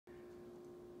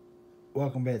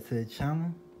Welcome back to the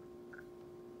channel.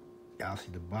 Y'all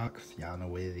see the box. Y'all know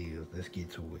what it is. Let's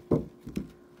get to it.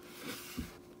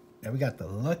 Now we got the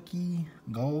lucky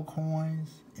gold coins.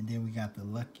 And then we got the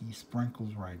lucky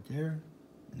sprinkles right there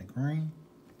in the green.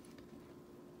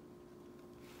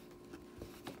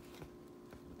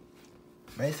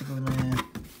 Basically, man,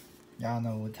 y'all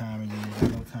know what time it is.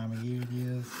 Y'all know what time of year it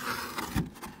is.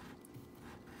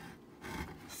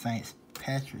 St.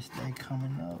 Patrick's Day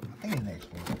coming up. I think it's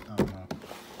next week. I don't know.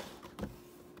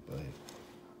 But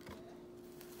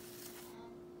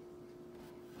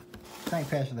St.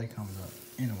 Patrick's Day coming up.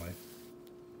 Anyway.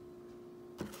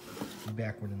 We're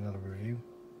back with another review.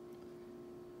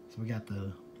 So we got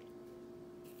the,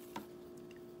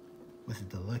 what's it,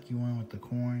 the lucky one with the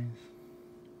coins.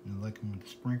 And the lucky one with the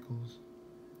sprinkles.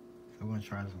 So we're gonna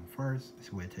try this one first.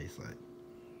 See what it tastes like.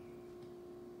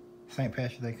 St.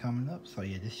 Patrick's Day coming up, so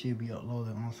yeah, this should be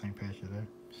uploaded on St. Patrick's Day.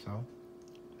 So,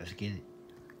 let's get it.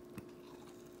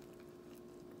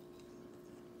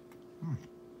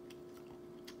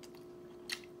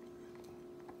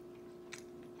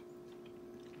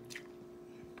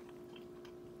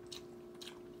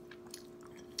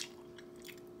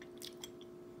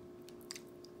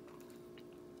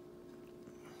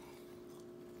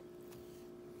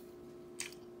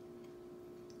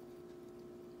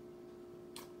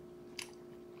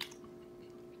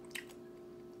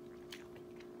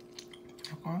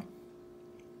 Okay.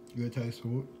 Good taste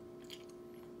to it.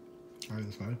 Try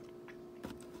this way.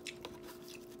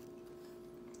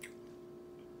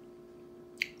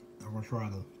 I'm gonna try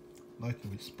the lucky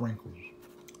with sprinkles.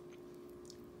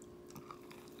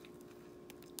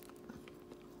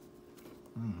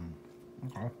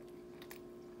 Okay.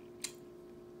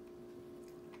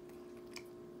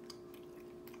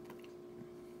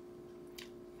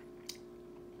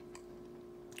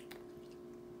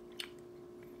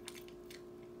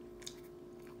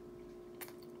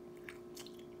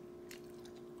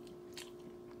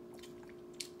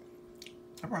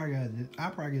 I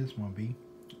probably get this one B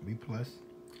plus.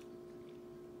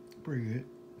 Pretty good.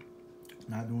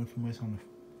 Not doing too much on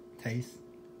the taste.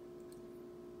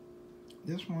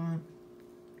 This one,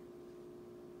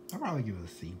 I'll probably give it a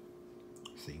C.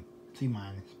 C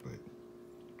minus, but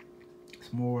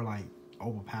it's more like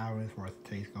overpowering as far as the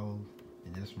taste goes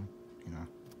than this one, you know.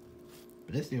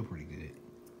 But it's still pretty good.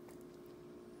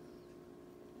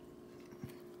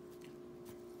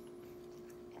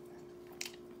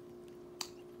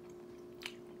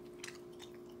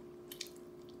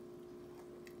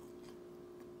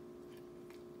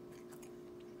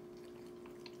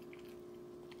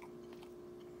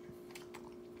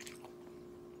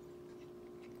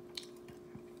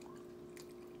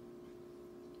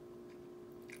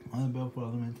 On the bell for a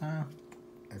limited time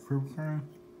at Krispy Kreme.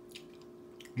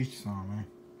 Get you some, man.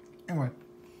 Anyway,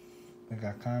 I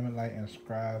got comment, like, and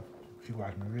subscribe. Keep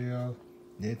watching the videos.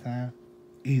 Daytime.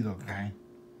 Either, okay?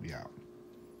 We out.